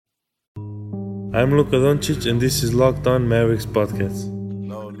I'm Luka Doncic, and this is Locked On Mavericks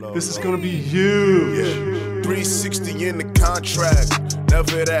podcast. This is gonna be huge. Yeah. 360 in the contract,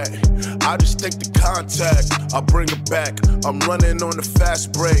 never that. I just take the contact, I bring it back. I'm running on the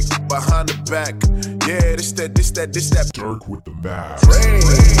fast break, behind the back. Yeah, this that. Dirk with the Mavs.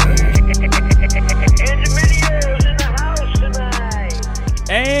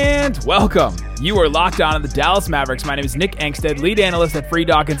 And welcome. You are locked on to the Dallas Mavericks. My name is Nick Angstead, lead analyst at Free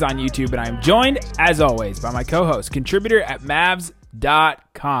Dawkins on YouTube, and I am joined, as always, by my co-host, contributor at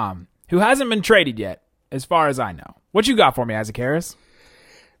Mavs.com, who hasn't been traded yet, as far as I know. What you got for me, Isaac Harris?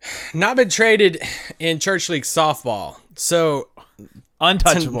 Not been traded in Church League softball. So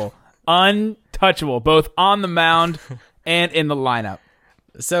untouchable. Untouchable, both on the mound and in the lineup.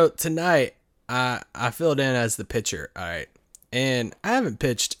 So tonight, I filled in as the pitcher, all right? And I haven't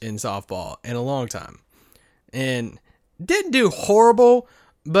pitched in softball in a long time. And didn't do horrible,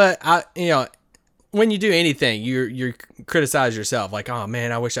 but when you do anything, you criticize yourself like, oh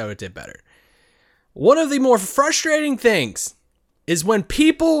man, I wish I would have did better. One of the more frustrating things is when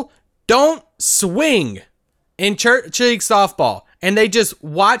people don't swing in Church League softball and they just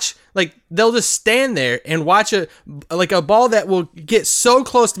watch, like they'll just stand there and watch a ball that will get so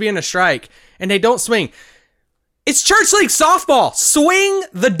close to being a strike and they don't swing. It's Church League softball. Swing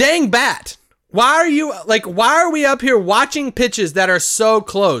the dang bat. Why are we up here watching pitches that are so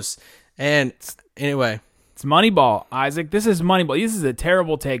close? And anyway, it's Moneyball, Isaac. This is Moneyball. This is a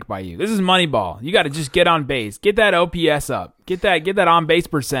terrible take by you. This is Moneyball. You got to just get on base. Get that OPS up. Get that on base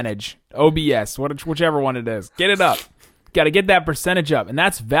percentage. OBS, whichever one it is. Get it up. Got to get that percentage up, and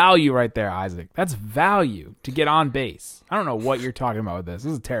that's value right there, Isaac. That's value to get on base. I don't know what you're talking about with this.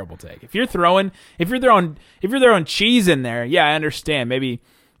 This is a terrible take. If you're throwing cheese in there, yeah, I understand. Maybe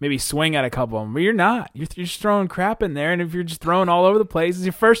swing at a couple of them, but you're not. You're just throwing crap in there, and if you're just throwing all over the place, it's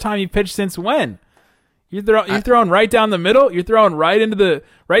your first time you pitched since when? You're throwing right down the middle. You're throwing right in the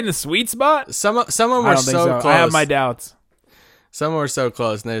sweet spot. Some were so close. I have my doubts. Some were so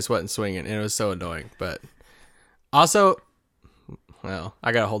close, and they just wasn't swinging, and it was so annoying. But also, well,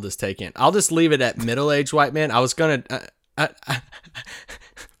 I gotta hold this take in. I'll just leave it at middle-aged white man. I was gonna.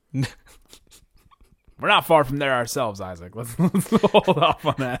 We're not far from there ourselves, Isaac. Let's hold off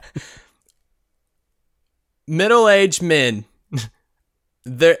on that. Middle-aged men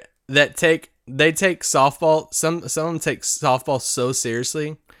they take softball. Some of them take softball so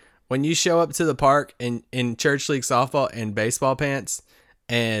seriously. When you show up to the park in Church League softball in baseball pants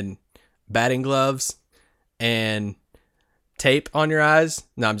and batting gloves and tape on your eyes.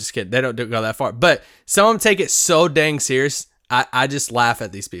 No, I'm just kidding. They don't go that far. But some of them take it so dang serious. I just laugh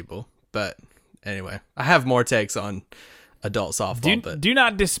at these people. But anyway, I have more takes on adult softball. Do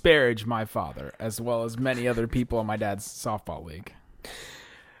not disparage my father as well as many other people in my dad's softball league.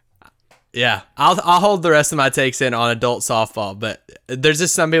 Yeah, I'll hold the rest of my takes in on adult softball, but there's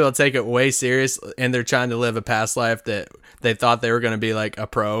just some people that take it way serious and they're trying to live a past life that they thought they were going to be like a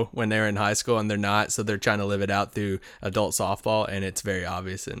pro when they were in high school and they're not, so they're trying to live it out through adult softball, and it's very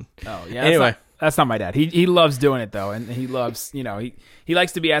obvious. And anyway, that's not my dad. He loves doing it though, and he loves, he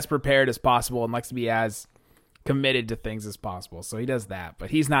likes to be as prepared as possible and likes to be as committed to things as possible. So he does that, but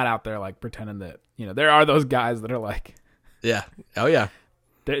he's not out there like pretending that, there are those guys that are like, yeah, oh yeah.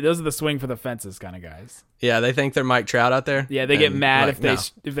 Those are the swing for the fences kind of guys. Yeah, they think they're Mike Trout out there. Yeah, they get mad if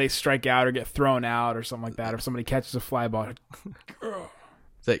they strike out or get thrown out or something like that, or if somebody catches a fly ball.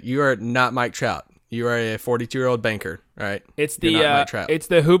 It's like, you are not Mike Trout. You are a 42-year-old banker, right? It's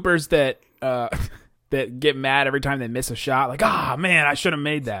the hoopers that that get mad every time they miss a shot. Like, man, I should have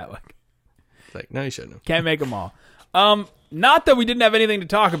made that. It's like, no, you shouldn't have. Can't make them all. Not that we didn't have anything to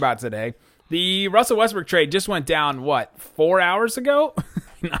talk about today. The Russell Westbrook trade just went down, 4 hours ago?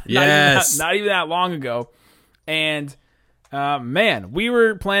 Yes. Not even that long ago. And, man, we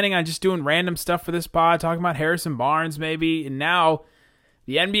were planning on just doing random stuff for this pod, talking about Harrison Barnes maybe, and now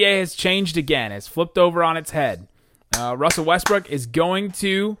the NBA has changed again. It's flipped over on its head. Russell Westbrook is going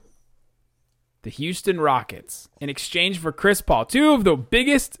to the Houston Rockets in exchange for Chris Paul. Two of the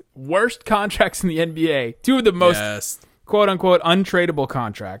biggest, worst contracts in the NBA. Two of the most quote-unquote untradeable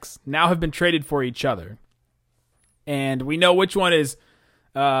contracts now have been traded for each other. And we know which one is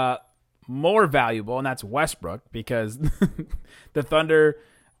more valuable, and that's Westbrook, because the Thunder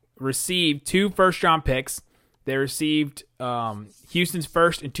received 2 first-round picks. They received Houston's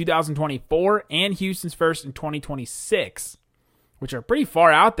first in 2024 and Houston's first in 2026, which are pretty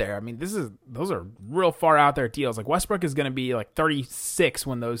far out there. I mean, those are real far out there deals. Like, Westbrook is going to be like 36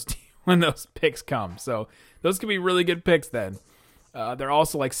 when those picks come. So those could be really good picks then. They're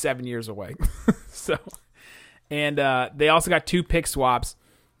also like 7 years away. And they also got 2 pick swaps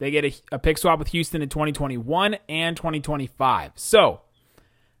They get a pick swap with Houston in 2021 and 2025. So,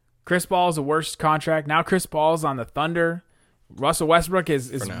 Chris Paul is the worst contract. Now Chris Paul is on the Thunder. Russell Westbrook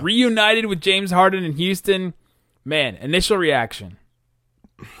is reunited with James Harden in Houston. Man, initial reaction.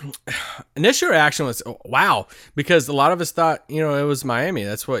 Initial reaction was, oh, wow, because a lot of us thought, it was Miami.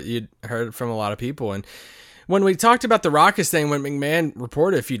 That's what you'd heard from a lot of people. And when we talked about the Rockets thing, when McMahon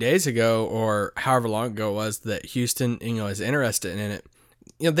reported a few days ago or however long ago it was that Houston, is interested in it,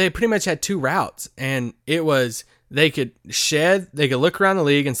 they pretty much had two routes. And it was they could look around the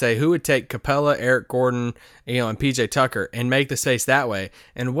league and say who would take Capella, Eric Gordon, and PJ Tucker and make the space that way.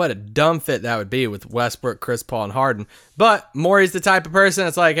 And what a dumb fit that would be with Westbrook, Chris Paul, and Harden. But Morey's the type of person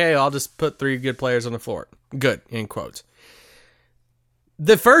that's like, hey, I'll just put 3 good players on the floor. Good, in quotes.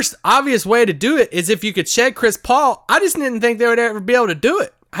 The first obvious way to do it is if you could shed Chris Paul. I just didn't think they would ever be able to do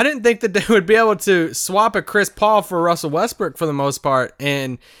it. I didn't think that they would be able to swap a Chris Paul for Russell Westbrook for the most part.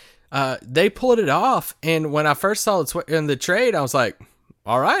 And they pulled it off. And when I first saw it in the trade, I was like,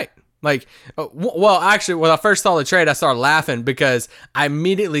 all right. Like, well, actually, when I first saw the trade, I started laughing because I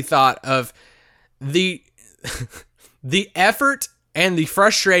immediately thought of the effort and the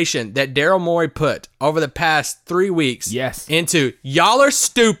frustration that Daryl Morey put over the past 3 weeks into y'all are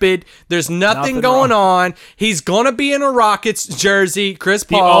stupid. There's nothing going on. He's going to be in a Rockets jersey. Chris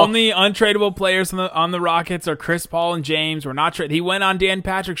Paul. The only untradeable players on the Rockets are Chris Paul and James. We're not He went on Dan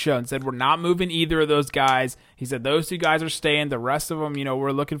Patrick's show and said we're not moving either of those guys. He said those 2 guys are staying. The rest of them,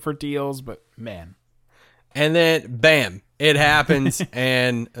 we're looking for deals. But, man. And then, bam. It happens,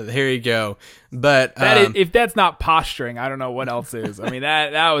 and here you go. But if that's not posturing, I don't know what else is. I mean,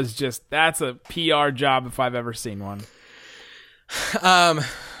 that's a PR job if I've ever seen one.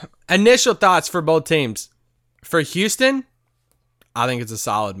 Initial thoughts for both teams. For Houston, I think it's a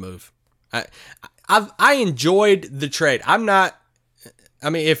solid move. I enjoyed the trade.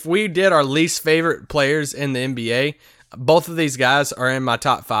 If we did our least favorite players in the NBA, both of these guys are in my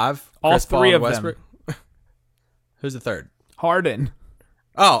top 5. All Chris 3 of Westbrook. them. Who's the third? Harden.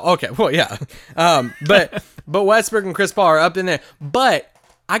 Oh, okay. Well, yeah. But Westbrook and Chris Paul are up in there. But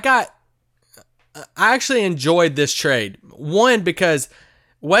I actually enjoyed this trade. One, because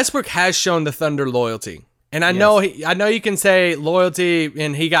Westbrook has shown the Thunder loyalty. And I know you can say loyalty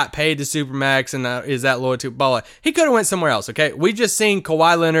and he got paid to Supermax and is that loyalty? Blah. He could have went somewhere else, okay? We just seen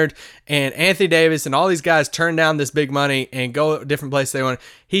Kawhi Leonard and Anthony Davis and all these guys turn down this big money and go a different place they want.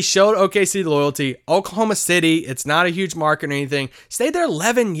 He showed OKC loyalty. Oklahoma City, it's not a huge market or anything. Stayed there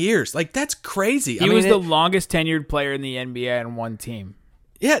 11 years. Like, that's crazy. He was the longest tenured player in the NBA on one team.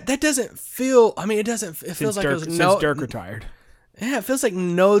 Yeah, that doesn't feel... it feels like since Dirk retired. Yeah, it feels like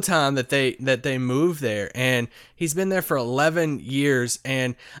no time that they moved there, and he's been there for 11 years.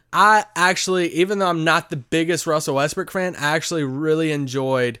 And I actually, even though I'm not the biggest Russell Westbrook fan, I actually really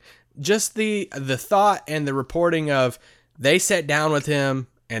enjoyed just the thought and the reporting of they sat down with him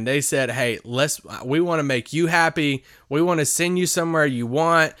and they said, "Hey, we want to make you happy. We want to send you somewhere you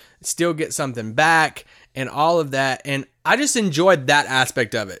want, still get something back, and all of that." And I just enjoyed that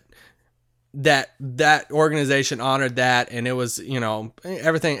aspect of it. That organization honored that, and it was,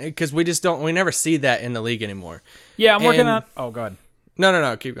 everything, because we never see that in the league anymore. Yeah, I'm working on... Oh, God.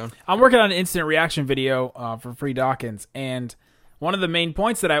 No, keep going. I'm working on an instant reaction video for Free Dawkins, and one of the main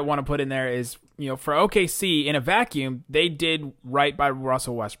points that I want to put in there is, for OKC, in a vacuum, they did right by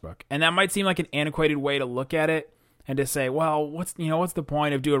Russell Westbrook. And that might seem like an antiquated way to look at it, and to say, well, what's the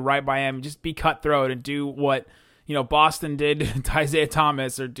point of doing right by him? Just be cutthroat and do what... Boston did to Isaiah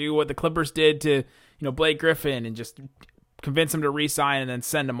Thomas, or do what the Clippers did to, Blake Griffin, and just convince him to re-sign and then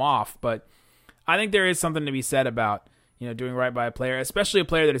send him off. But I think there is something to be said about, doing right by a player, especially a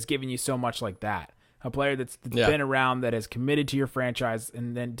player that has given you so much like that. A player that's been around, that has committed to your franchise,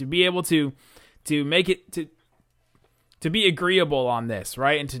 and then to be able to make it to be agreeable on this,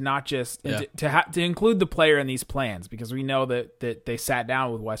 right? And to not just to include the player in these plans, because we know that they sat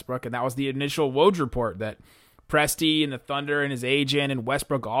down with Westbrook, and that was the initial Woj report that Presti and the Thunder and his agent and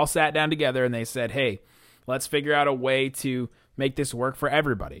Westbrook all sat down together and they said, hey, let's figure out a way to make this work for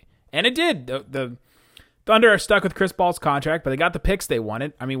everybody. And it did. The Thunder are stuck with Chris Paul's contract, but they got the picks they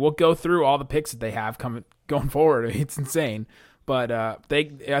wanted. I mean, we'll go through all the picks that they have going forward. It's insane. But I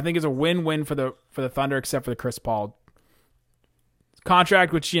think it's a win-win for the Thunder, except for the Chris Paul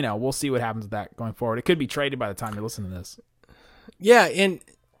contract, which, we'll see what happens with that going forward. It could be traded by the time you listen to this. Yeah, and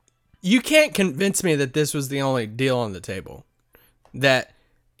you can't convince me that this was the only deal on the table. That,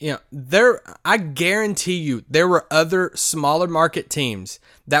 I guarantee you there were other smaller market teams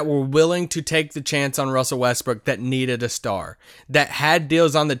that were willing to take the chance on Russell Westbrook that needed a star, that had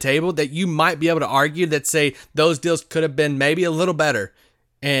deals on the table that you might be able to argue that say those deals could have been maybe a little better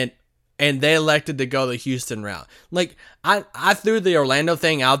and they elected to go the Houston route. Like, I threw the Orlando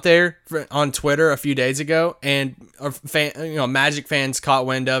thing out there on Twitter a few days ago, and Magic fans caught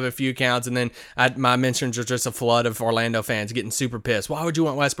wind of a few accounts, and then my mentions were just a flood of Orlando fans getting super pissed. Why would you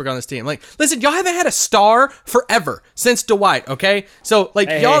want Westbrook on this team? Like, listen, y'all haven't had a star forever since Dwight, okay? So, like,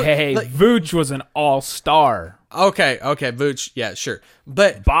 Hey, Vooch was an all-star. Okay, Vooch, yeah, sure.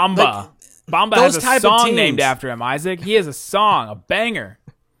 But Bamba like, has a type of song teams, named after him, Isaac. He has a song, a banger.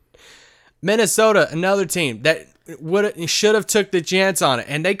 Minnesota, another team that should have took the chance on it,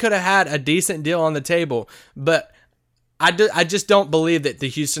 and they could have had a decent deal on the table. But I just don't believe that the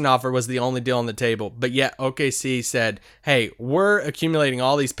Houston offer was the only deal on the table. But yet OKC said, hey, we're accumulating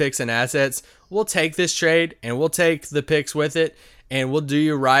all these picks and assets. We'll take this trade, and we'll take the picks with it, and we'll do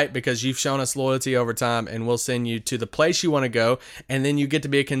you right because you've shown us loyalty over time, and we'll send you to the place you want to go, and then you get to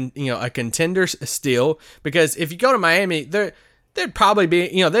be a contender still. Because if you go to Miami, they'd probably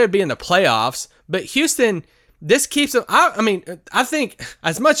be, they'd be in the playoffs. But Houston, this keeps them. I think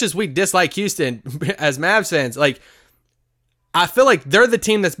as much as we dislike Houston as Mavs fans, like, I feel like they're the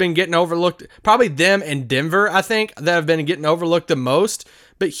team that's been getting overlooked. Probably them and Denver, I think, that have been getting overlooked the most.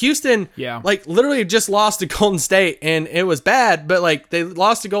 But Houston, like, literally just lost to Golden State, and it was bad. But, like, they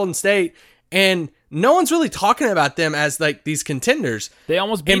lost to Golden State, and no one's really talking about them as, like, these contenders. They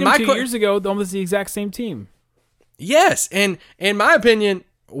almost beat them 2 years ago. Almost the exact same team. Yes, and in my opinion,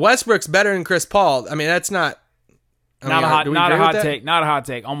 Westbrook's better than Chris Paul. I mean, that's not a hot take. Not a hot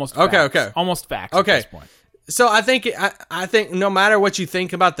take. Almost facts. Okay. Almost facts okay. At this point. So I think no matter what you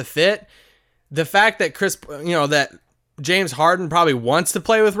think about the fit, the fact that that James Harden probably wants to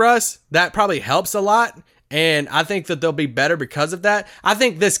play with Russ, that probably helps a lot. And I think that they'll be better because of that. I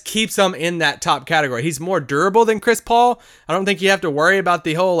think this keeps them in that top category. He's more durable than Chris Paul. I don't think you have to worry about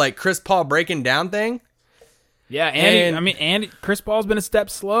the whole, like, Chris Paul breaking down thing. Yeah, and Chris Paul's been a step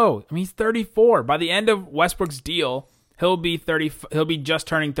slow. I mean, he's 34. By the end of Westbrook's deal, he'll be 30. He'll be just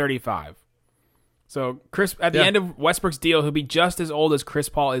turning 35. So at the end of Westbrook's deal, he'll be just as old as Chris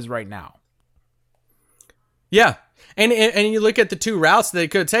Paul is right now. Yeah, and you look at the two routes they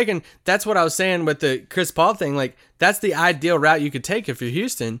could have taken. That's what I was saying with the Chris Paul thing. Like, that's the ideal route you could take if you're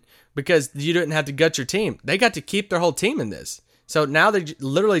Houston, because you didn't have to gut your team. They got to keep their whole team in this. So now they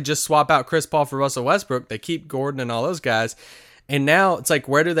literally just swap out Chris Paul for Russell Westbrook. They keep Gordon and all those guys. And now it's like,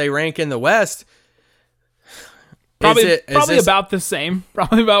 where do they rank in the West? Probably about the same.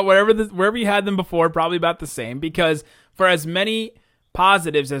 Probably about wherever you had them before, probably about the same. Because for as many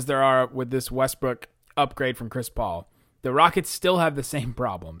positives as there are with this Westbrook upgrade from Chris Paul, the Rockets still have the same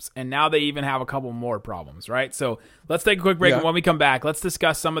problems. And now they even have a couple more problems, right? So let's take a quick break. And when we come back, let's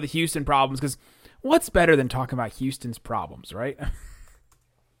discuss some of the Houston problems, because what's better than talking about Houston's problems, right?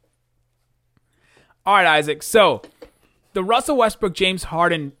 All right, Isaac. So the Russell Westbrook James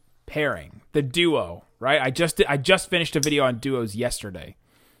Harden pairing, the duo, right? I just finished a video on duos yesterday,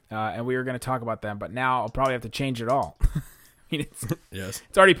 and we were going to talk about them, but now I'll probably have to change it all. I mean, it's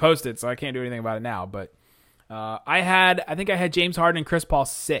already posted, so I can't do anything about it now. But I think I had James Harden and Chris Paul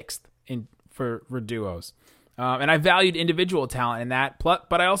 6th for duos. And I valued individual talent in that,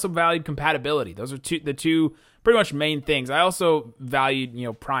 but I also valued compatibility. Those are the two pretty much main things. I also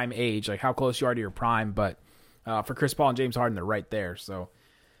valued, prime age, like how close you are to your prime. But for Chris Paul and James Harden, they're right there. So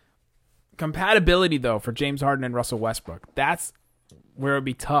compatibility, though, for James Harden and Russell Westbrook, that's where it would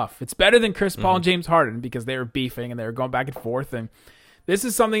be tough. It's better than Chris Paul and James Harden because they were beefing and they were going back and forth. And this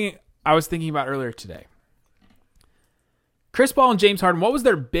is something I was thinking about earlier today. Chris Paul and James Harden, what was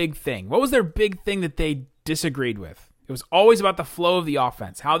their big thing? What was their big thing that they disagreed with? It was always about the flow of the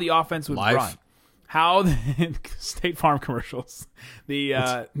offense, how the offense would run, how the State Farm commercials,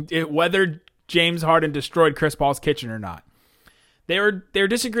 whether James Harden destroyed Chris Paul's kitchen or not. They were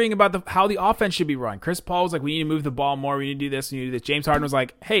disagreeing about how the offense should be run. Chris Paul was like, we need to move the ball more, we need to do this, we need to do this. James Harden was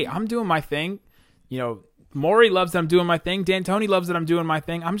like, hey, I'm doing my thing. Morey loves that I'm doing my thing. D'Antoni loves that I'm doing my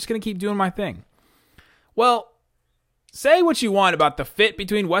thing. I'm just going to keep doing my thing. Well, say what you want about the fit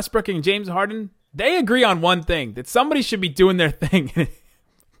between Westbrook and James Harden. They agree on one thing, that somebody should be doing their thing.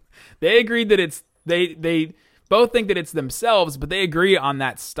 They agreed that they both think that it's themselves, but they agree on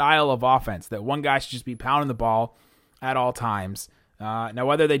that style of offense, that one guy should just be pounding the ball at all times. Now,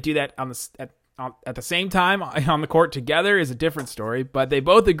 whether they do that at the same time on the court together is a different story, but they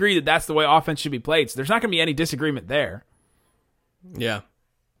both agree that that's the way offense should be played. So there's not going to be any disagreement there. Yeah.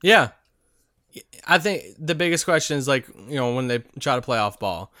 I think the biggest question is, like, when they try to play off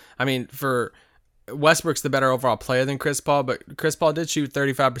ball. I mean, for Westbrook's the better overall player than Chris Paul, but Chris Paul did shoot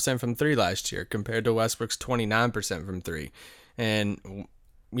 35% from 3 last year compared to Westbrook's 29% from 3. And,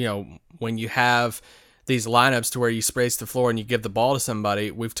 when you have these lineups to where you space the floor and you give the ball to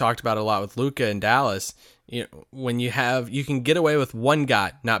somebody. We've talked about it a lot with Luka in Dallas. You know, when you can get away with one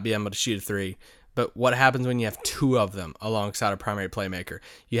guy not being able to shoot a three, but what happens when you have two of them alongside a primary playmaker?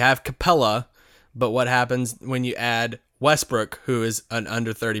 You have Capella, but what happens when you add Westbrook, who is an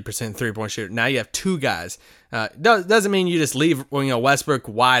under 30% three-point shooter? Now you have two guys. Doesn't mean you just leave Westbrook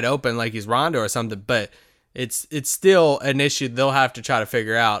wide open like he's Rondo or something, but it's still an issue they'll have to try to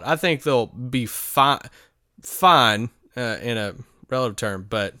figure out. I think they'll be fine in a relative term,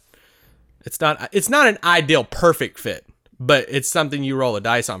 but it's not an ideal perfect fit, but it's something you roll a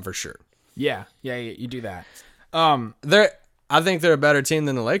dice on for sure. Yeah, you do that. I think they're a better team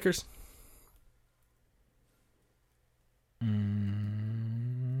than the Lakers.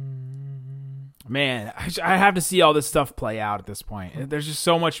 Man, I have to see all this stuff play out at this point. There's just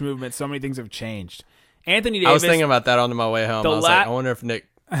so much movement. So many things have changed. Anthony Davis. I was thinking about that on my way home. I wonder if Nick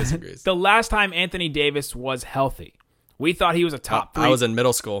disagrees. The last time Anthony Davis was healthy, we thought he was a top three. I was in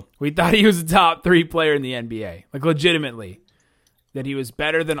middle school. We thought he was a top 3 player in the NBA. Like, legitimately. That he was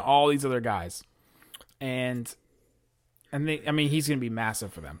better than all these other guys. And he's going to be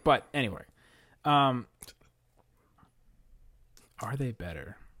massive for them. But anyway. Are they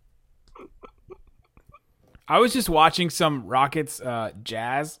better? I was just watching some Rockets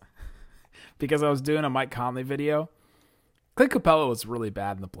Jazz because I was doing a Mike Conley video. Clint Capella was really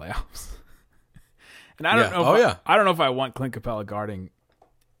bad in the playoffs. And I don't know. I don't know if I want Clint Capella guarding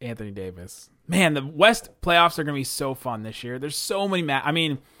Anthony Davis. Man, the West playoffs are going to be so fun this year. There's so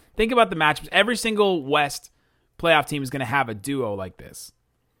many think about the matchups. Every single West playoff team is going to have a duo like this.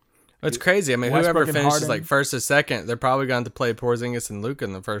 It's crazy. I mean, Westbrook whoever finishes like first or second, they're probably going to play Porzingis and Luka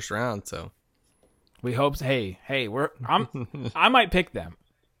in the first round. So we hope. Hey, I might pick them.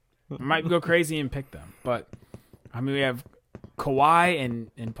 I might go crazy and pick them. But we have Kawhi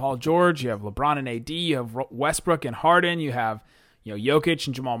and Paul George. You have LeBron and AD. You have Westbrook and Harden. You have Jokic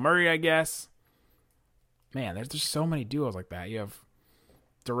and Jamal Murray, I guess. Man, there's just so many duos like that. You have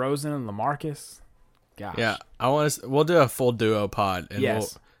DeRozan and LaMarcus. Gosh. Yeah, we'll do a full duo pod, and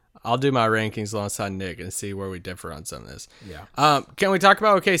I'll do my rankings alongside Nick and see where we differ on some of this. Yeah. Can we talk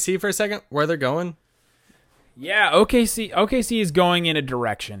about OKC for a second? Where they're going? Yeah, OKC is going in a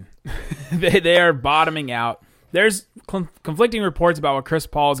direction. they are bottoming out. There's conflicting reports about what Chris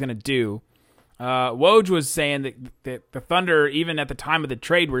Paul is going to do. Woj was saying that the Thunder, even at the time of the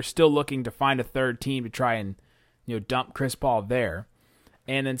trade, were still looking to find a third team to try and dump Chris Paul there.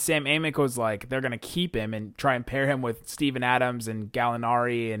 And then Sam Amick was like, they're going to keep him and try and pair him with Steven Adams and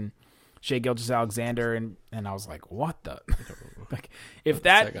Gallinari and Shai Gilgeous-Alexander. And I was like, what the?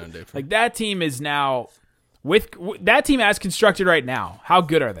 That team is now, with that team as constructed right now, how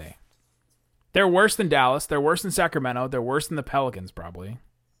good are they? They're worse than Dallas. They're worse than Sacramento. They're worse than the Pelicans, probably.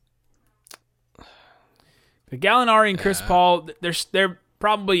 The Gallinari and Chris Paul, they're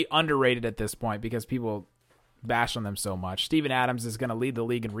probably underrated at this point because people bash on them so much. Steven Adams is going to lead the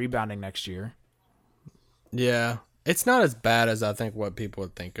league in rebounding next year. Yeah. It's not as bad as I think what people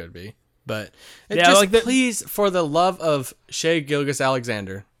would think it would be. But please, for the love of Shai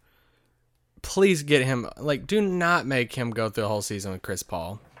Gilgeous-Alexander, please get him. Do not make him go through the whole season with Chris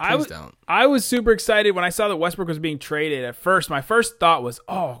Paul. Please don't. I was super excited when I saw that Westbrook was being traded. At first, my first thought was,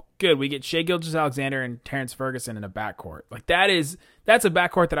 oh, good, we get Shai Gilgeous-Alexander and Terrence Ferguson in a backcourt. That's a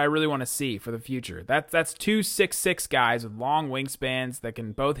backcourt that I really want to see for the future. That's 2 6'6" guys with long wingspans that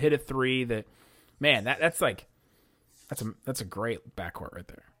can both hit a three. That's a great backcourt right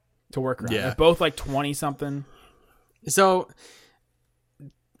there to work around. Yeah. They're both 20-something. So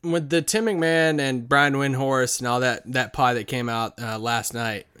with the Tim McMahon and Brian Windhorst and all that pie that came out last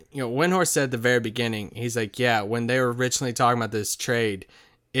night, Windhorst said at the very beginning, he's like, yeah, when they were originally talking about this trade,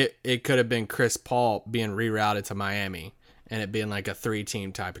 it could have been Chris Paul being rerouted to Miami and it being like a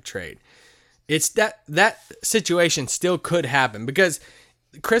 3-team type of trade. It's that situation still could happen because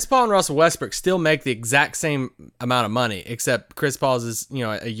Chris Paul and Russell Westbrook still make the exact same amount of money, except Chris Paul's is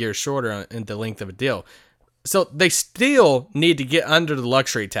a year shorter in the length of a deal. So they still need to get under the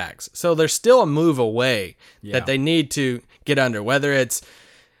luxury tax. So there's still a move away that they need to get under, whether it's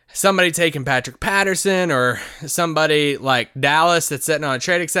somebody taking Patrick Patterson or somebody like Dallas that's sitting on a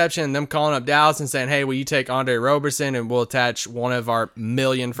trade exception and them calling up Dallas and saying, hey, will you take Andre Roberson and we'll attach one of our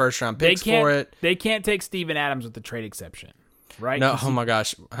million first-round picks for it. They can't take Steven Adams with the trade exception, right? No, oh my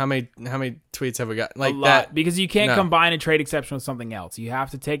gosh. How many tweets have we got? A lot, because you can't combine a trade exception with something else. You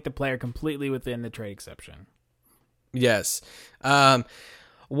have to take the player completely within the trade exception. Yes. One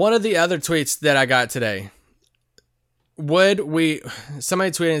of the other tweets that I got today,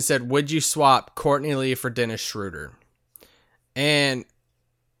 somebody tweeted and said, would you swap Courtney Lee for Dennis Schroeder? And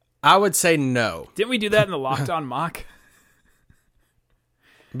I would say no, Didn't we do that in the Locked On Mock?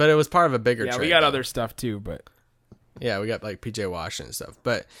 but it was part of a bigger Yeah, trade. we got though. other stuff too, but Yeah, we got like PJ Washington and stuff.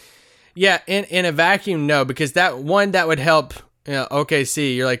 But yeah, in a vacuum, no, because that would help.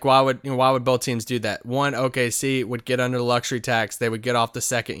 OKC. You're like, why would both teams do that? One, OKC would get under the luxury tax. They would get off the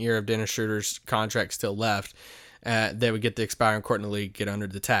second year of Dennis Schroeder's contract still left. They would get the expiring court in the league, get under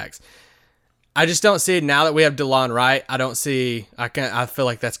the tax. I just don't see it now that we have DeLon Wright. I feel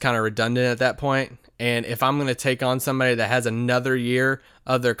like that's kind of redundant at that point. And if I'm going to take on somebody that has another year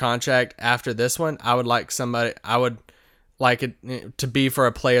of their contract after this one, I would like it to be for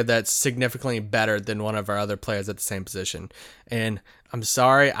a player that's significantly better than one of our other players at the same position. And I'm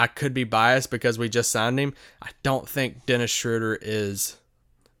sorry, I could be biased because we just signed him. I don't think Dennis Schroeder is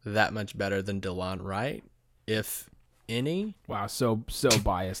that much better than DeLon Wright, if any. wow, so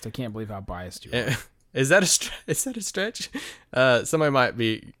biased. I can't believe how biased you are. Is that a stretch? Somebody might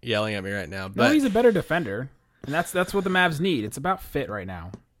be yelling at me right now. But No, he's a better defender, and that's what the Mavs need. It's about fit right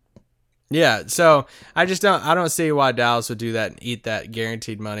now. yeah, so I don't see why Dallas would do that and eat that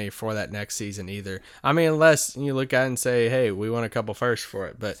guaranteed money for that next season either. I mean, unless you look at it and say, hey, we want a couple firsts for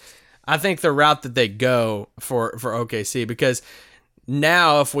it. But I think the route that they go for OKC, because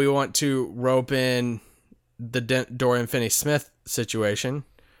now if we want to rope in the Dorian Finney-Smith situation,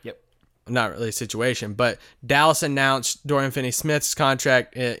 not really a situation, but Dallas announced Dorian Finney-Smith's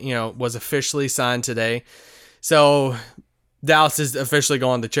contract, was officially signed today. So Dallas is officially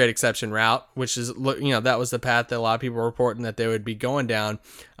going the trade exception route, which is, that was the path that a lot of people were reporting that they would be going down.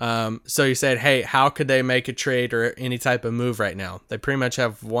 So you said, hey, how could they make a trade or any type of move right now? They pretty much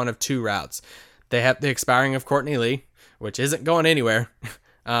have one of two routes. They have the expiring of Courtney Lee, which isn't going anywhere,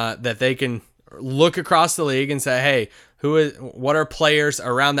 that they can look across the league and say, hey, what are players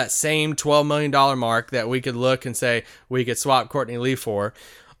around that same $12 million mark that we could look and say we could swap Courtney Lee for?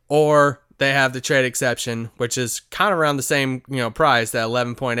 Or they have the trade exception, which is kind of around the same, price, that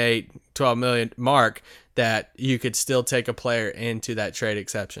 11.8, 12 million mark, that you could still take a player into that trade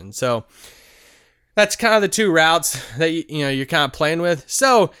exception. So that's kind of the two routes that you're kind of playing with.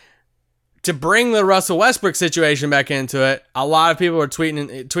 So to bring the Russell Westbrook situation back into it, a lot of people are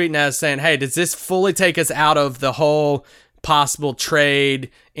tweeting at us saying, hey, does this fully take us out of the whole possible trade,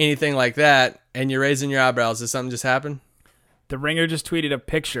 anything like that? And you're raising your eyebrows. Did something just happen? The Ringer just tweeted a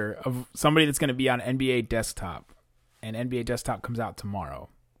picture of somebody that's going to be on NBA Desktop, and NBA Desktop comes out tomorrow.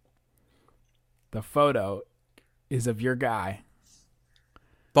 The photo is of your guy,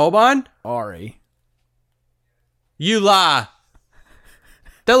 Boban? Ari. You lie.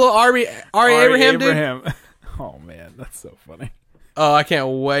 That little Ari Abraham dude? Oh, man, that's so funny. Oh, I can't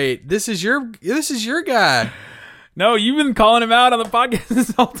wait. This is your guy. No, you've been calling him out on the podcast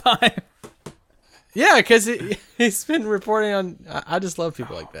this whole time. Yeah, because he's been reporting on. I just love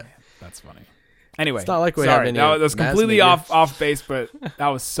people like that. Man, that's funny. Anyway, It's not like we sorry, have any that was mass completely media. off base, but that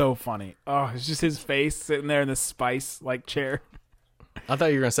was so funny. Oh, it's just his face sitting there in the spice chair. I thought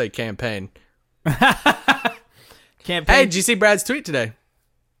you were gonna say campaign. Campaign Hey, did you see Brad's tweet today?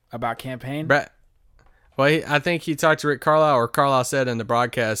 about campaign. Brad. Well, I think he talked to Rick Carlisle, or Carlisle said in the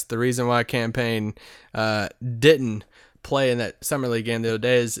broadcast the reason why campaign didn't play in that summer league game the other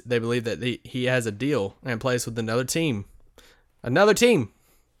day is they believe that he has a deal and plays with another team.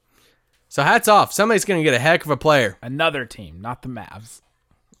 So hats off. Somebody's going to get a heck of a player. Another team, not the Mavs.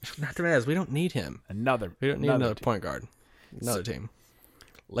 Not the Mavs. We don't need him. We don't need another team. point guard. Another team.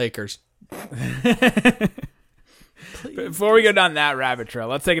 Lakers. Before we go down that rabbit trail,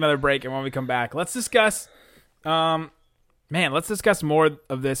 let's take another break, and when we come back, let's discuss more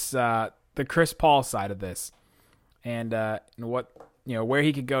of this, the Chris Paul side of this, and what where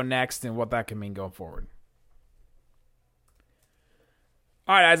he could go next and what that could mean going forward.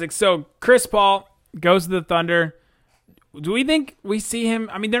 All right, Isaac. So Chris Paul goes to the Thunder. Do we think we see him?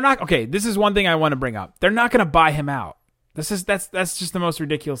 I mean, they're not. Okay, this is one thing I want to bring up. They're not going to buy him out. That's just the most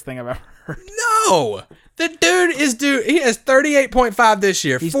ridiculous thing I've ever heard. No, the dude is due. He has 38.5 this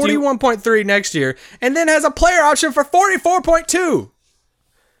year, 41.3 next year, and then has a player option for 44.2.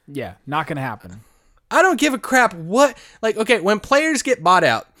 Yeah, not going to happen. I don't give a crap what. When players get bought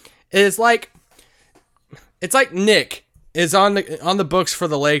out, it's like Nick is on the books for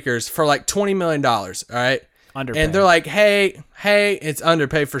the Lakers for like $20 million. All right, Underpaid. and they're like, hey, it's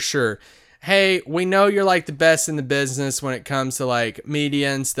underpaid for sure. Hey, we know you're like the best in the business when it comes to like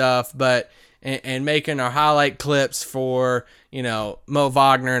media and stuff, but and making our highlight clips for Mo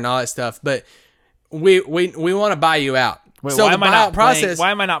Wagner and all that stuff, but we want to buy you out. Wait, so why the am I not process.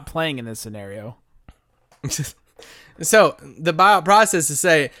 Why am I not playing in this scenario? So the buyout process is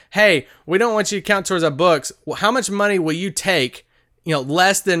say, hey, we don't want you to count towards our books. Well, how much money will you take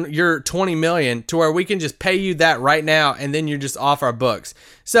less than your 20 million to where we can just pay you that right now and then you're just off our books.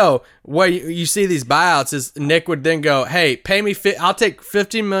 So where you see these buyouts is Nick would then go, hey, pay me, I'll take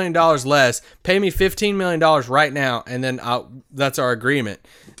 $15 million less, pay me $15 million right now, and then that's our agreement.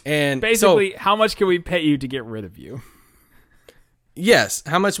 And basically, how much can we pay you to get rid of you? Yes,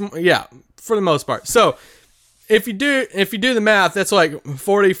 how much? Yeah, for the most part. So if you do the math, that's like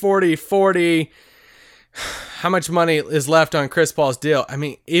 40. How much money is left on Chris Paul's deal? I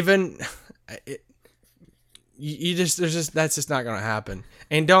mean, even that's just not going to happen.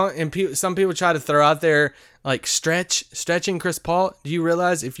 And some people try to throw out there like stretching Chris Paul. Do you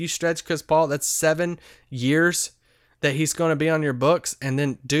realize if you stretch Chris Paul, that's 7 years that he's going to be on your books, and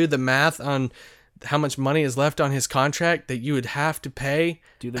then do the math on how much money is left on his contract that you would have to pay.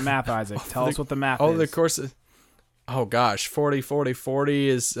 Do the math, Isaac. Tell us what the math is. Over the course of, oh gosh, 40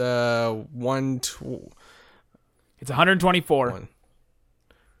 is it's 124.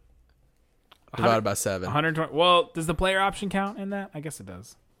 Divided by 7. 120. Well, does the player option count in that? I guess it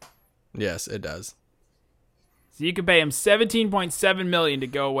does. Yes, it does. So you could pay him $17.7 million to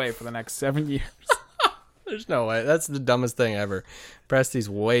go away for the next 7 years. There's no way. That's the dumbest thing ever. Presti's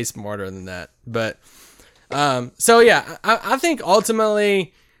way smarter than that. But so yeah, I think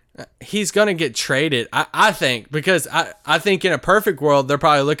ultimately he's gonna get traded. I think, because I think in a perfect world they're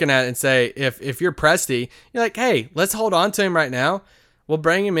probably looking at it and say, if you're Presti, you're like, hey, let's hold on to him right now. We'll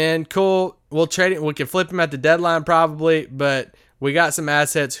bring him in. Cool. We'll trade it. We can flip him at the deadline probably, but we got some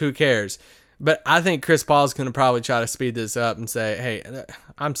assets. Who cares? But I think Chris Paul's going to probably try to speed this up and say, hey,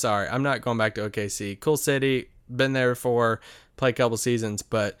 I'm sorry. I'm not going back to OKC. Cool city. Been there before. Played a couple seasons.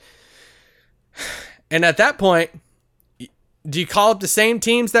 And at that point, do you call up the same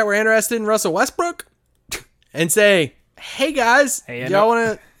teams that were interested in Russell Westbrook and say, hey, guys, y'all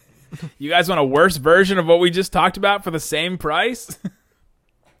want to... You guys want a worse version of what we just talked about for the same price?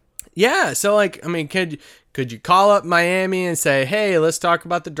 Yeah. So, like, I mean, could you call up Miami and say, hey, let's talk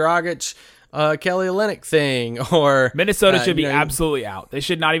about the Dragic Kelly Olynyk thing? Or Minnesota should be absolutely out. They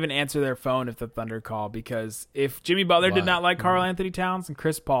should not even answer their phone if the Thunder call, because if Jimmy Butler did not like Karl Anthony Towns, and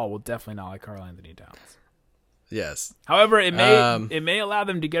Chris Paul will definitely not like Karl Anthony Towns. Yes. However, it may allow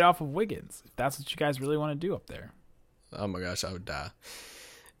them to get off of Wiggins if that's what you guys really want to do up there. Oh my gosh, I would die.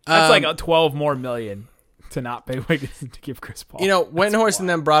 That's like a 12 more million to not pay Wiggins to give Chris Paul. Windhorst and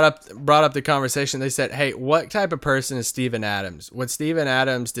them brought up the conversation. They said, hey, what type of person is Steven Adams? What Steven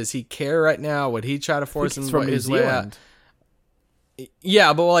Adams, does he care right now? Would he try to force him from his New way Zealand? out?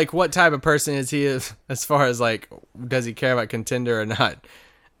 Yeah, but like, what type of person is he as far as like, does he care about contender or not?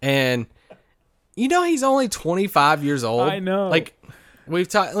 And he's only 25 years old. I know. Like, we've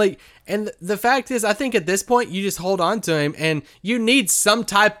talked, like, and the fact is, I think at this point, you just hold on to him, and you need some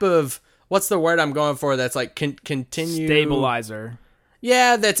type of, what's the word I'm going for? That's like continue Stabilizer.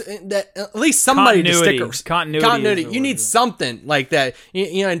 Yeah, that at least somebody to stick. Continuity. You need something like that.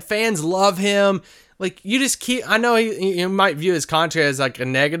 And fans love him. Like, you just keep. I know you might view his contract as like a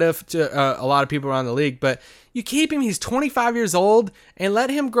negative to a lot of people around the league, but you keep him. He's 25 years old, and let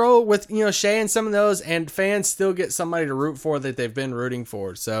him grow with Shea and some of those, and fans still get somebody to root for that they've been rooting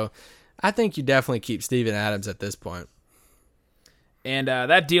for. So, I think you definitely keep Steven Adams at this point. And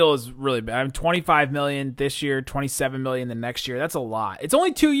that deal is really bad. I'm $25 million this year, $27 million the next year. That's a lot. It's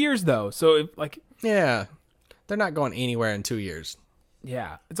only 2 years though, so yeah, they're not going anywhere in 2 years.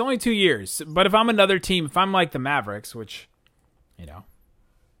 Yeah, it's only 2 years. But if I'm another team, if I'm like the Mavericks, which, yeah,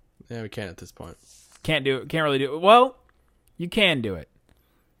 we can't at this point. Can't really do it. Well, you can do it.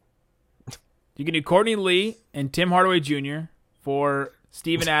 You can do Courtney Lee and Tim Hardaway Jr. for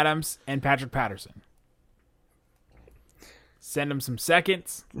Steven Adams and Patrick Patterson. Send them some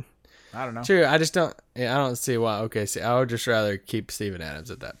seconds. I don't know. True. I just don't. Yeah, I don't see why. Okay, see, I would just rather keep Steven Adams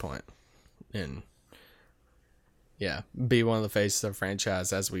at that point, and be one of the faces of the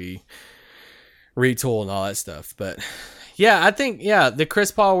franchise as we retool and all that stuff. But yeah, I think the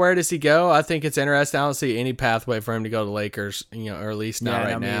Chris Paul, where does he go? I think it's interesting. I don't see any pathway for him to go to the Lakers, or at least not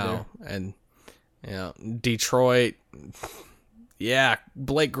right now. And Detroit,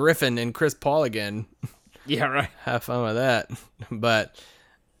 Blake Griffin and Chris Paul again. Yeah, right. Have fun with that. But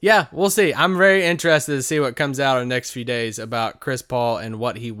yeah, we'll see. I'm very interested to see what comes out in the next few days about Chris Paul and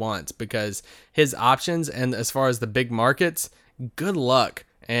what he wants, because his options, and as far as the big markets, good luck.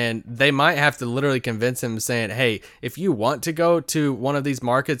 And they might have to literally convince him, saying, hey, if you want to go to one of these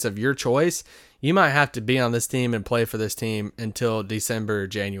markets of your choice, you might have to be on this team and play for this team until December or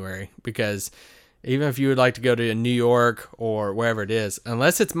January, because even if you would like to go to New York or wherever it is,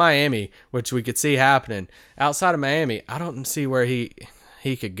 unless it's Miami, which we could see happening, outside of Miami, I don't see where he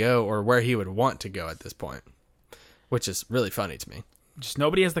could go or where he would want to go at this point, which is really funny to me. just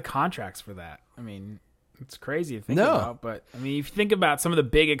nobody has the contracts for that. I mean, it's crazy to think No. about. But, I mean, if you think about some of the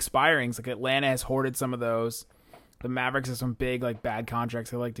big expirings, like Atlanta has hoarded some of those. The Mavericks have some big, like, bad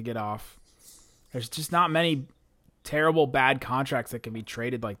contracts they like to get off. There's just not many terrible bad contracts that can be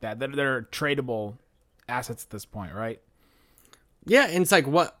traded like that. They're tradable assets at this point, right? Yeah, and it's like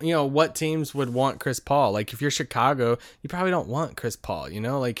what teams would want Chris Paul? Like if you're Chicago, you probably don't want Chris Paul,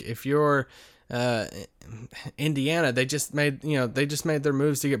 Like if you're Indiana, they just made their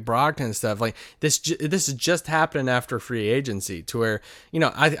moves to get Brogdon and stuff. Like this is just happening after free agency to where,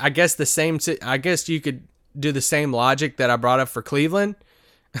 I guess you could do the same logic that I brought up for Cleveland.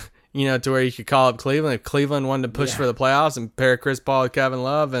 To where you could call up Cleveland if Cleveland wanted to push for the playoffs and pair Chris Paul with Kevin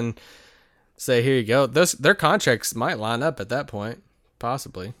Love and say, here you go. Their contracts might line up at that point,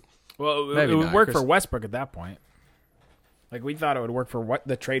 possibly. Well, Maybe it would not, work Chris. for Westbrook at that point. Like we thought it would work for what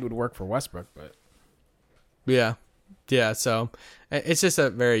the trade would work for Westbrook, but Yeah. So it's just a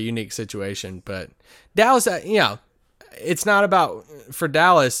very unique situation. But Dallas, it's not about for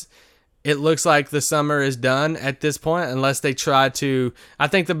Dallas. It looks like the summer is done at this point, unless they try to. I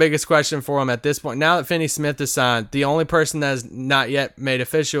think the biggest question for them at this point, now that Finney Smith is signed, the only person that has not yet made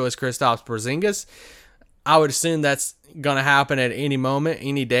official is Kristaps Porzingis. I would assume that's going to happen at any moment,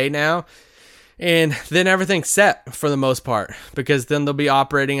 any day now. And then everything's set for the most part, because then they'll be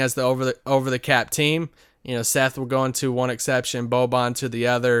operating as the over the cap team. Seth will go into one exception, Boban to the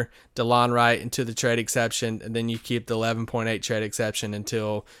other, DeLon Wright into the trade exception, and then you keep the 11.8 trade exception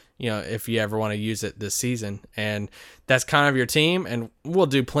until, if you ever want to use it this season. And that's kind of your team, and we'll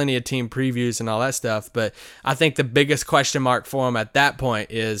do plenty of team previews and all that stuff. But I think the biggest question mark for him at that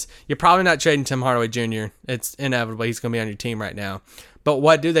point is you're probably not trading Tim Hardaway Jr. It's inevitable. He's going to be on your team right now. But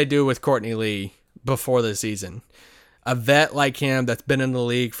what do they do with Courtney Lee before the season? A vet like him that's been in the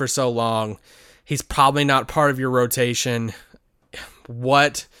league for so long, he's probably not part of your rotation.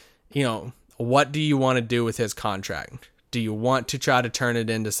 What do you want to do with his contract? Do you want to try to turn it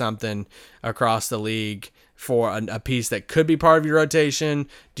into something across the league for a piece that could be part of your rotation?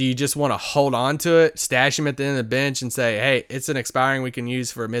 Do you just want to hold on to it, stash him at the end of the bench and say, hey, it's an expiring we can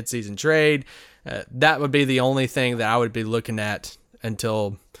use for a midseason trade? That would be the only thing that I would be looking at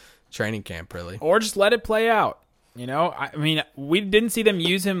until training camp, really. Or just let it play out. I mean, we didn't see them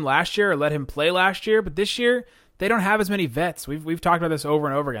use him last year or let him play last year, but this year they don't have as many vets. We've talked about this over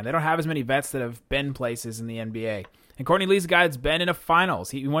and over again. They don't have as many vets that have been places in the NBA. And Courtney Lee's a guy that's been in a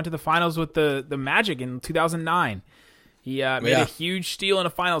finals. He went to the finals with the Magic in 2009. He made a huge steal in a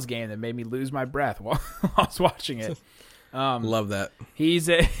finals game that made me lose my breath while I was watching it. Love that. He's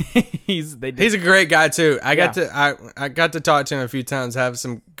a great guy too. I got to talk to him a few times, have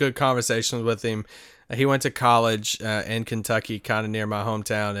some good conversations with him. He went to college in Kentucky, kind of near my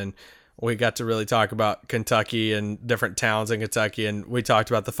hometown, and we got to really talk about Kentucky and different towns in Kentucky, and we talked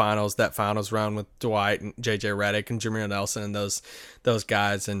about the finals run with Dwight and JJ Redick and Jameer Nelson and those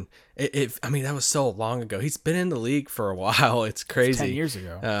guys. And that was so long ago. He's been in the league for a while. It's crazy. 10 years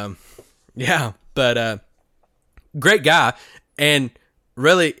ago. But great guy. And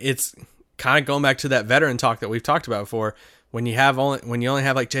really, it's kind of going back to that veteran talk that we've talked about before. When you only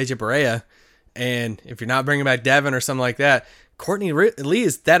have like JJ Barea, and if you're not bringing back Devin or something like that, Courtney Lee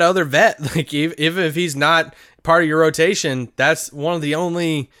is that other vet. Like even if he's not part of your rotation, that's one of the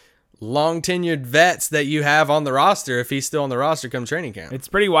only long tenured vets that you have on the roster. If he's still on the roster come training camp, it's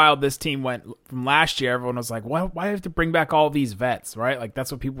pretty wild. This team went from last year. Everyone was like, "Why do you have to bring back all these vets?" Right? Like that's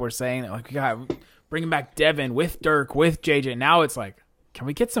what people were saying. Like, God, bringing back Devin with Dirk with JJ. Now it's like, can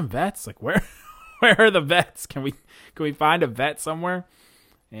we get some vets? Like where are the vets? Can we find a vet somewhere?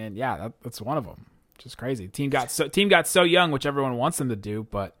 And yeah, that's one of them. Just crazy. Team got so young, which everyone wants them to do,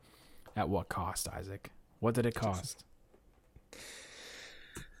 but at what cost, Isaac? What did it cost?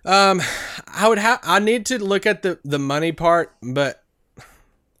 I need to look at the money part, but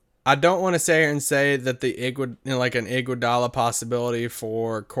I don't want to sit here and say that the an Iguodala possibility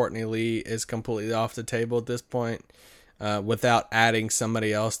for Courtney Lee is completely off the table at this point. Without adding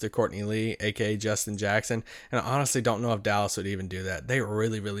somebody else to Courtney Lee, aka Justin Jackson. And I honestly don't know if Dallas would even do that. They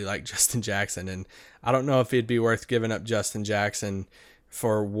really, really like Justin Jackson, and I don't know if it'd be worth giving up Justin Jackson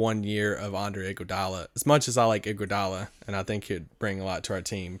for 1 year of Andre Iguodala. As much as I like Iguodala, and I think he'd bring a lot to our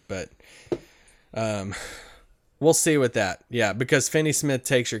team, but we'll see with that. Yeah, because Finney Smith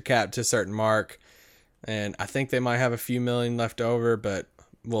takes your cap to a certain mark, and I think they might have a few million left over, but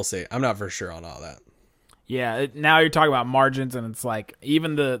we'll see. I'm not for sure on all that. Yeah, now you're talking about margins, and it's like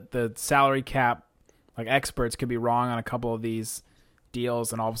even the salary cap, like experts could be wrong on a couple of these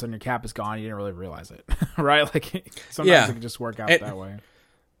deals, and all of a sudden your cap is gone. You didn't really realize it, right? Like sometimes it can just work out that way.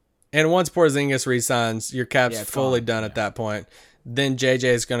 And once Porzingis resigns, your cap's fully gone. done at that point. then JJ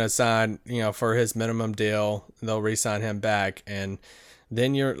is going to sign, for his minimum deal. They'll re-sign him back, and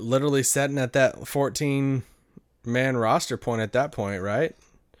then you're literally sitting at that 14-man roster point at that point, right?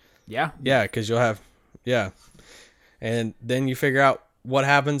 Yeah. Yeah, because you'll have, and then you figure out what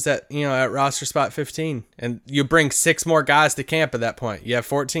happens at roster spot 15, and you bring 6 more guys to camp at that point. You have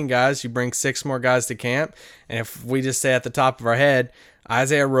 14 guys, you bring 6 more guys to camp, and if we just say at the top of our head,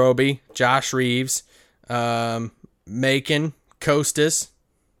 Isaiah Roby, Josh Reeves, Macon, Costas,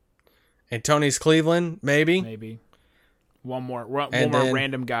 and Tony's Cleveland, maybe one more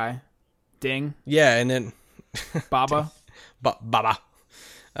random guy, Ding. Yeah, and then Baba, Baba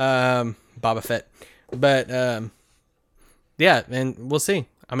Fett, but yeah, and we'll see.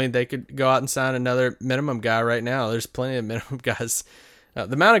 I mean, they could go out and sign another minimum guy right now. There's plenty of minimum guys. The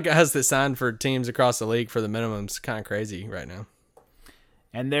amount of guys that signed for teams across the league for the minimum is kind of crazy right now.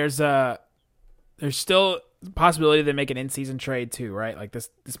 And there's still a possibility they make an in-season trade too, right? Like this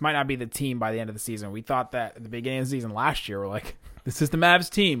might not be the team by the end of the season. We thought that at the beginning of the season last year, we're like, this is the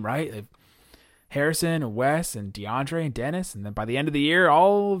Mavs team, right? They've Harrison and Wes and DeAndre and Dennis, and then by the end of the year,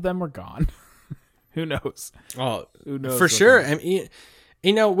 all of them were gone. Who knows? Oh, who knows? For sure. I mean,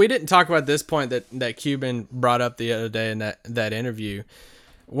 we didn't talk about this point that Cuban brought up the other day in that interview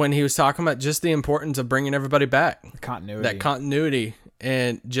when he was talking about just the importance of bringing everybody back. Continuity. That continuity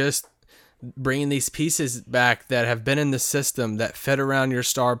and just bringing these pieces back that have been in the system that fit around your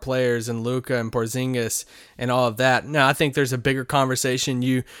star players and Luka and Porzingis and all of that. Now, I think there's a bigger conversation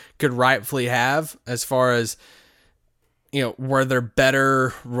you could rightfully have as far as, were there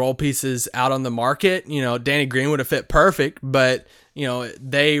better role pieces out on the market? Danny Green would have fit perfect, but,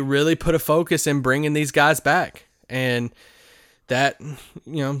 they really put a focus in bringing these guys back. And that,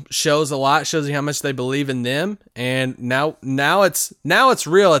 shows a lot, shows you how much they believe in them. And now it's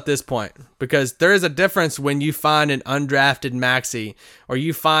real at this point, because there is a difference when you find an undrafted Maxey or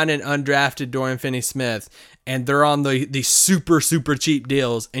you find an undrafted Dorian Finney-Smith and they're on the super, super cheap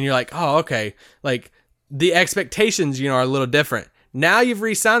deals. And you're like, oh, okay. Like the expectations, are a little different. Now you've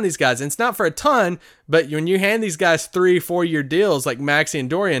re-signed these guys, and it's not for a ton, but when you hand these guys 3-4 year deals like Maxey and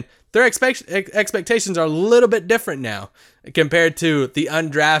Dorian, their expectations are a little bit different now compared to the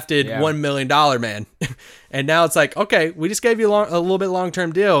undrafted $1 million man. And now it's like, okay, we just gave you a little bit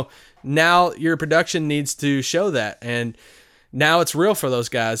long-term deal. Now your production needs to show that. And now it's real for those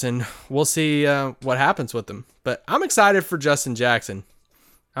guys, and we'll see what happens with them. But I'm excited for Justin Jackson.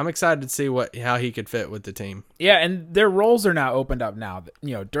 I'm excited to see how he could fit with the team. Yeah, and their roles are now opened up now.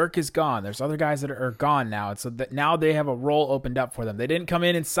 Dirk is gone. There's other guys that are gone now. So that now they have a role opened up for them. They didn't come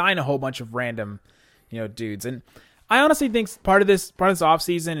in and sign a whole bunch of random, dudes. And I honestly think part of this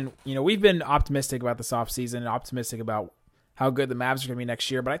offseason, and we've been optimistic about this offseason and optimistic about how good the Mavs are going to be next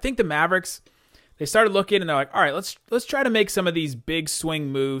year. But I think the Mavericks, they started looking and they're like, all right, let's try to make some of these big swing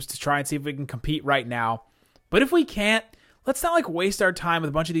moves to try and see if we can compete right now. But if we can't, let's not waste our time with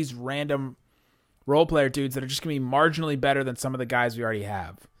a bunch of these random role player dudes that are just going to be marginally better than some of the guys we already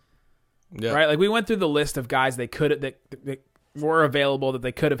have. Yeah. Right? Like we went through the list of guys that were available that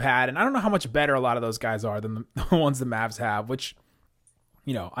they could have had, and I don't know how much better a lot of those guys are than the ones the Mavs have, which,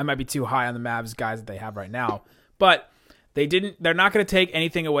 I might be too high on the Mavs guys that they have right now. But they're not going to take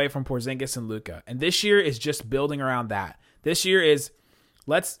anything away from Porzingis and Luka. And this year is just building around that. This year is,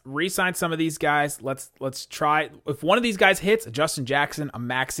 let's re-sign some of these guys. Let's try. If one of these guys hits, a Justin Jackson, a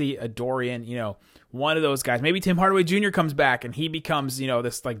Maxey, a Dorian, one of those guys. Maybe Tim Hardaway Jr. comes back and he becomes,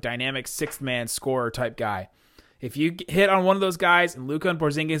 this dynamic sixth man scorer type guy. If you hit on one of those guys and Luka and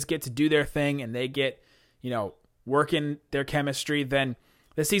Porzingis get to do their thing and they get, working their chemistry, then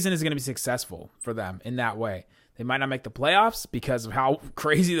this season is going to be successful for them in that way. They might not make the playoffs because of how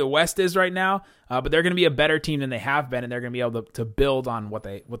crazy the West is right now, but they're going to be a better team than they have been, and they're going to be able to build on what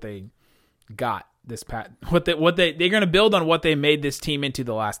they got this they're going to build on what they made this team into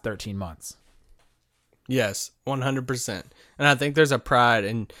the last 13 months. Yes, 100%. And I think there's a pride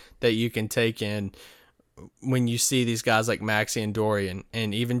in that you can take in when you see these guys like Maxey and Dorian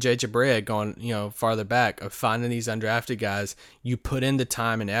and even JJ Barea going, farther back, of finding these undrafted guys. You put in the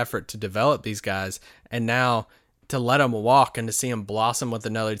time and effort to develop these guys, and now to let them walk and to see them blossom with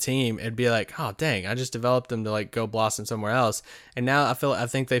another team, it'd be like, oh dang, I just developed them to go blossom somewhere else. And now I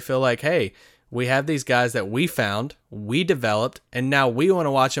think they feel like, hey, we have these guys that we found, we developed, and now we want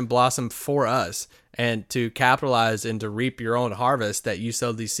to watch them blossom for us and to capitalize and to reap your own harvest that you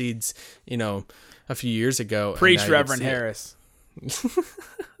sowed these seeds, a few years ago. Preach, Reverend Harris.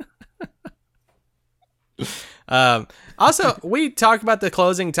 Also, we talked about the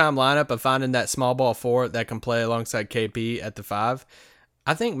closing time lineup of finding that small ball 4 that can play alongside KP at the 5.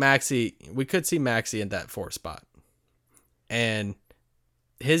 I think we could see Maxey in that 4 spot. and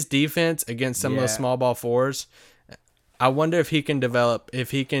his defense against some of those Yeah. small ball fours, I wonder if he can develop,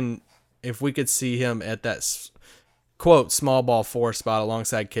 if we could see him at that quote small ball four spot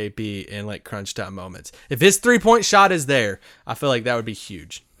alongside KP in like crunch time moments. If his 3-point shot is there, I feel like that would be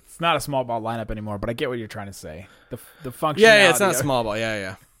huge. It's not a small ball lineup anymore, but I get what you're trying to say. The functionality. Yeah, it's not small ball.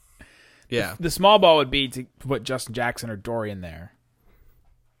 Yeah. The small ball would be to put Justin Jackson or Dorian there,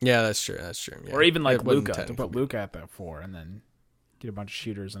 Yeah, that's true. Yeah. or even like It wouldn't Luka, to technically put Luka at that 4 and then get a bunch of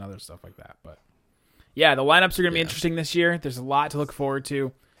shooters and other stuff like that. But yeah, the lineups are going to be interesting this year. There's a lot to look forward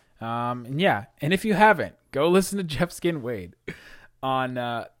to. And if you haven't, go listen to Jeff Skin Wade on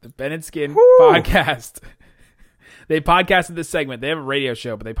the Ben and Skin podcast. They podcasted this segment. They have a radio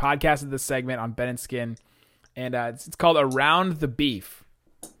show, but they podcasted this segment on Ben and Skin, and it's called Around the Beef.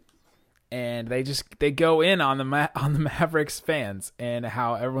 And they go in on the Mavericks fans and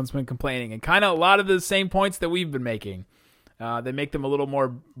how everyone's been complaining, and kind of a lot of the same points that we've been making. They make them a little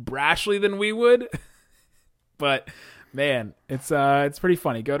more brashly than we would, but man, it's pretty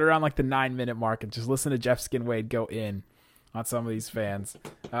funny. Go to around like the 9-minute mark and just listen to Jeff Skin Wade go in on some of these fans.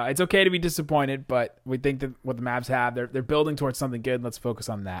 It's okay to be disappointed, but we think that what the Mavs have, they're building towards something good. Let's focus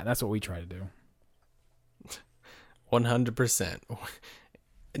on that. And that's what we try to do. 100%.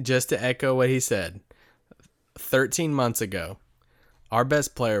 Just to echo what he said, 13 months ago, our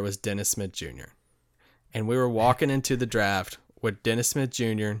best player was Dennis Smith Jr. And we were walking into the draft with Dennis Smith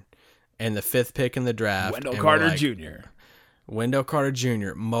Jr. and the 5th pick in the draft. Wendell and Carter we're like, Jr. Wendell Carter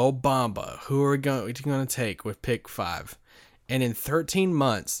Jr., Mo Bamba. Who are we going to take with pick 5? And in 13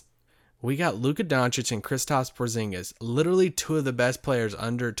 months, we got Luka Doncic and Kristaps Porzingis, literally 2 of the best players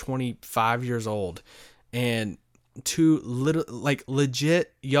under 25 years old, and 2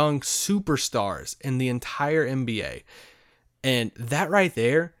 legit young superstars in the entire NBA. And that right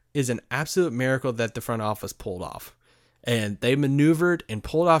there is an absolute miracle that the front office pulled off. And they maneuvered and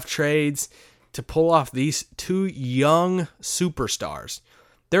pulled off trades to pull off these 2 young superstars.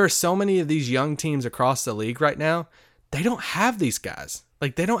 There are so many of these young teams across the league right now. They don't have these guys.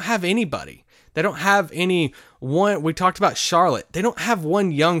 Like, they don't have anybody. They don't have any one. We talked about Charlotte. They don't have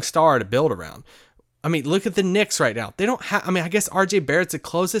one young star to build around. I mean, look at the Knicks right now. They don't have, I guess RJ Barrett's the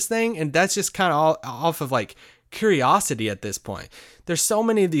closest thing, and that's just kind of off of like curiosity at this point. There's so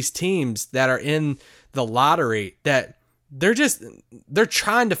many of these teams that are in the lottery that they're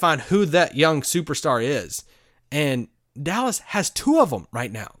trying to find who that young superstar is. And Dallas has 2 of them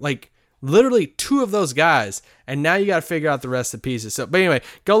right now. Like, literally 2 of those guys. And now you got to figure out the rest of the pieces. So, but anyway,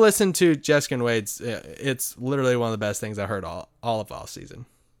 go listen to Jeff Skin Wade's. It's literally one of the best things I heard all of season.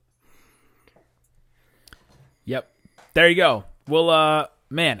 Yep. There you go. We'll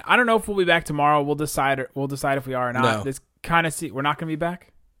man, I don't know if we'll be back tomorrow. We'll decide if we are or not. No. This kind of we're not going to be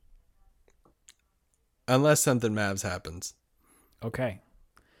back. Unless something Mavs happens. Okay.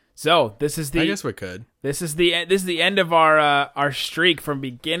 So, this is I guess we could. This is the end of our streak from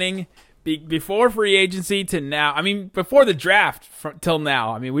beginning before free agency to now. I mean, before the draft till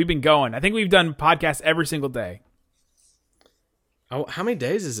now. I mean, we've been going. I think we've done podcasts every single day. Oh, how many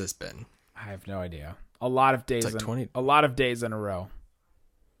days has this been? I have no idea. A lot of days. It's like 20. A lot of days in a row.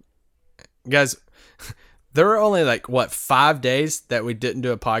 Guys, there were only 5 days that we didn't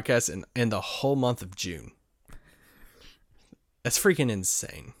do a podcast in the whole month of June. That's freaking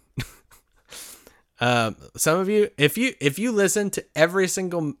insane. Some of you, if you listen to every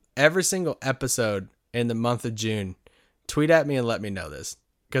single episode in the month of June, tweet at me and let me know this,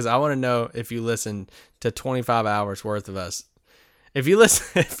 because I want to know if you listen to 25 hours worth of us. If you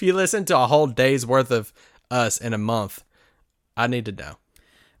listen to a whole day's worth of us in a month, I need to know.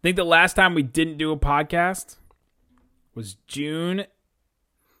 I think the last time we didn't do a podcast was June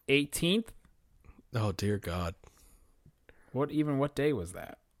 18th. Oh dear God! What day was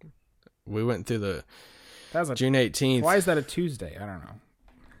that? We went through That was June 18th. Why is that a Tuesday? I don't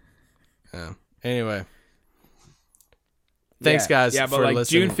know. Anyway. Thanks, guys, Yeah, but for like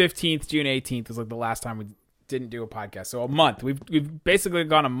listening. June 15th, June 18th was like the last time we didn't do a podcast. So a month. We've basically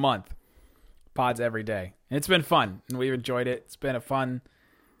gone a month. Pods every day. And it's been fun. And we've enjoyed it. It's been a fun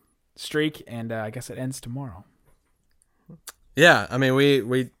streak. And I guess it ends tomorrow. Yeah, I mean,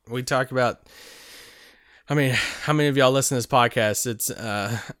 we talk about... I mean, how many of y'all listen to this podcast? It's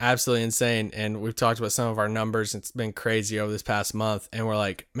absolutely insane. And we've talked about some of our numbers. It's been crazy over this past month. And we're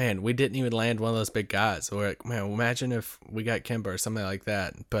like, man, we didn't even land one of those big guys. We're like, man, imagine if we got Kemba or something like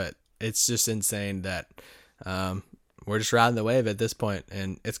that. But it's just insane that we're just riding the wave at this point.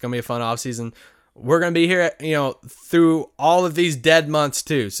 And it's going to be a fun offseason. We're going to be here, through all of these dead months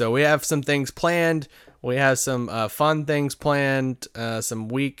too. So we have some things planned. We have some fun things planned, some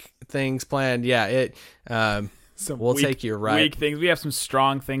week things planned. Yeah, some We'll take you right. weak things. We have some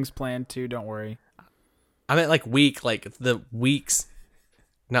strong things planned too. Don't worry. I meant like week, like the weeks,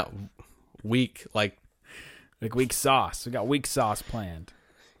 not week, like weak sauce. We got weak sauce planned.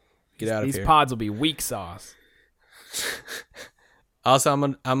 get out of These here. pods will be weak sauce. Also,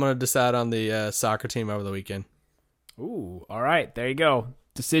 I'm gonna decide on the soccer team over the weekend. Ooh, all right. There you go.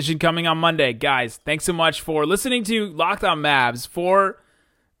 Decision coming on Monday. Guys, thanks so much for listening to Locked On Mavs for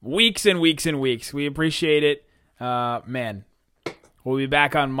weeks and weeks and weeks. We appreciate it. Man, we'll be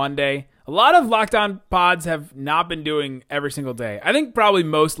back on Monday. A lot of Locked On pods have not been doing every single day. I think probably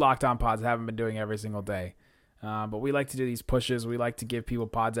most Locked On pods haven't been doing every single day. But we like to do these pushes. We like to give people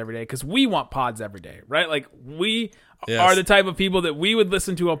pods every day because we want pods every day, right? Like we are the type of people that we would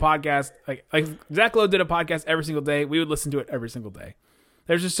listen to a podcast. Like Zach Lowe did a podcast every single day. We would listen to it every single day.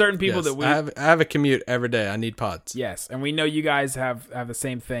 There's just certain people that we I have a commute every day. I need pods. Yes, and we know you guys have the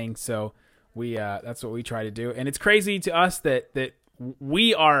same thing, so we that's what we try to do. And it's crazy to us that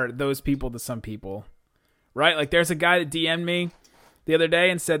we are those people to some people, right? Like there's a guy that DM'd me the other day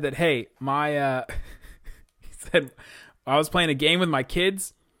and said that, hey, my he said I was playing a game with my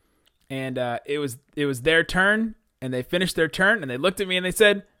kids, and it was their turn, and they finished their turn, and they looked at me and they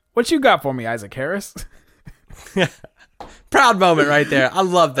said, "What you got for me, Isaac Harris?" Proud moment right there. I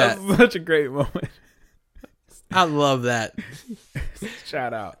love that. That's such a great moment. I love that.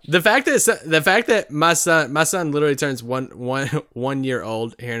 Shout out. The fact that my son literally turns one year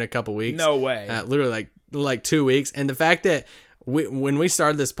old here in a couple weeks. No way. Literally like 2 weeks, and the fact that when we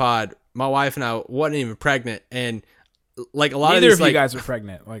started this pod, my wife and I wasn't even pregnant, and like a lot Neither of these of you guys were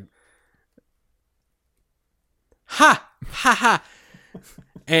pregnant. Like, ha ha ha,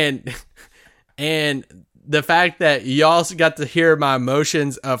 and the fact that y'all got to hear my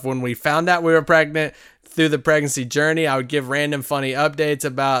emotions of when we found out we were pregnant through the pregnancy journey. I would give random funny updates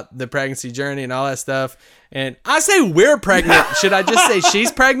about the pregnancy journey and all that stuff. And I say we're pregnant. Should I just say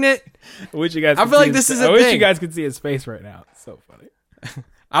she's pregnant? I wish you guys. I feel like this is a I wish thing. you guys could see his face right now. It's so funny.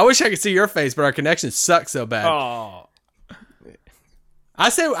 I wish I could see your face, but our connection sucks so bad. Oh, I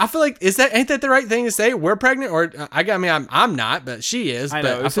feel like ain't that the right thing to say? We're pregnant, or I'm not, but she is. I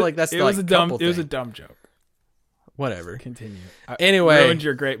know. But I feel like that's it was like a dumb. couple It was a thing. dumb joke. Whatever. Continue. Anyway, Ruined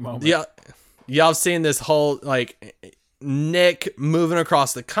your great moment. Yeah, y'all have seen this whole like Nick moving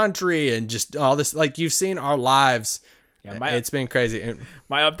across the country and just all this. Like you've seen our lives. Yeah, It's been crazy. And-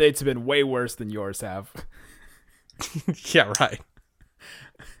 my updates have been way worse than yours have. yeah, right.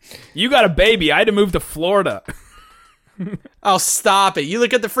 You got a baby. I had to move to Florida. Oh, stop it! You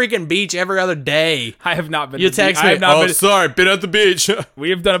look at the freaking beach every other day. I have not been. You to the beach. text I me. have not Oh, been. sorry, been at the beach. We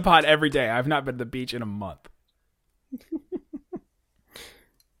have done a pod every day. I've not been to the beach in a month.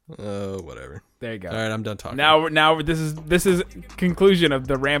 Oh, whatever. There you go. All right, I'm done talking. Now this is conclusion of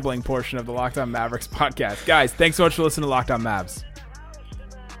the rambling portion of the Locked On Mavericks podcast. Guys, thanks so much for listening to Locked On Mavs.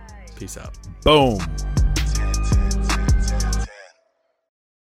 Peace out. Boom.